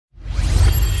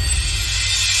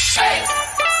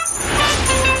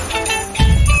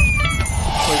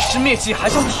师灭迹还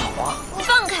想跑啊？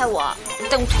放开我，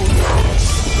登徒女！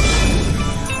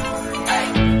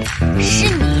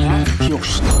是你，又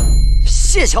是他，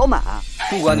谢小满。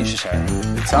不管你是谁，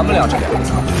咱们俩这2个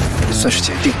字算是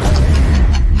结定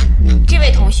了。这位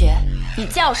同学，你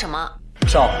叫什么？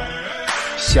赵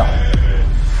孝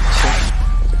清。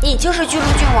你就是巨鹿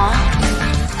郡王。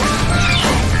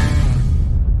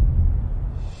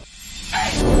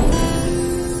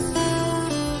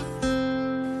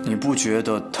你不觉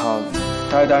得他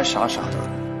呆呆傻傻的，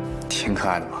挺可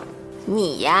爱的吗？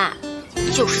你呀，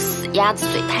就是死鸭子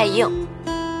嘴太硬，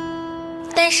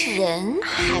但是人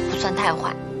还不算太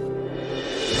坏。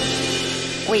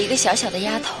我一个小小的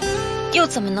丫头，又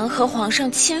怎么能和皇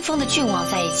上亲封的郡王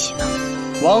在一起呢？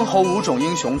王侯5种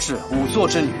英雄志，5座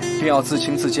之女便要自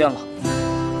轻自贱了。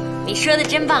你说的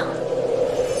真棒。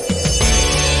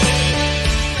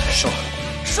说，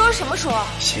说什么说？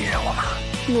信任我吗？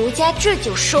奴家这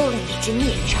就收了你这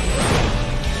孽障。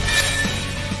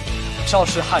赵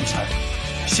氏汉臣，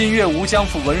新月吴江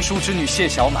府文书之女谢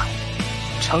小满，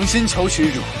诚心求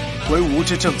娶汝为吴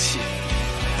之正妻，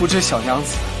不知小娘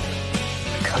子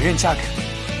可愿嫁给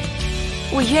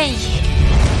我？我愿意。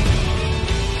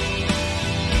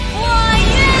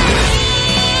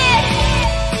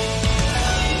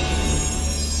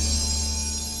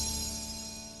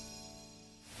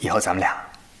以后咱们俩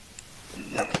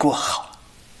能过好。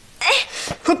哎。